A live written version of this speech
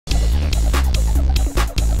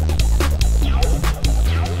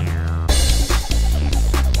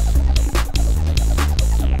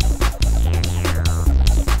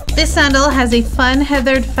This sandal has a fun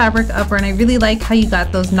heathered fabric upper, and I really like how you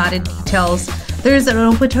got those knotted details. There's an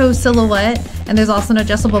open-toe silhouette, and there's also an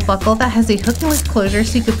adjustable buckle that has a hookless closure,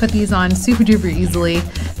 so you can put these on super duper easily.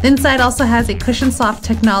 The inside also has a cushion soft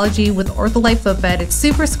technology with ortholite footbed. It's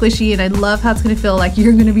super squishy, and I love how it's going to feel like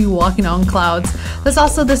you're going to be walking on clouds. There's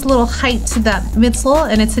also this little height to that midsole,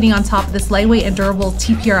 and it's sitting on top of this lightweight and durable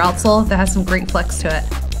TPR outsole that has some great flex to it.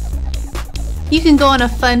 You can go on a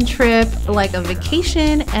fun trip like a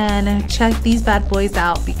vacation and check these bad boys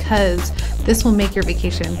out, because this will make your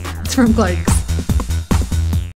vacation. It's from Clarks.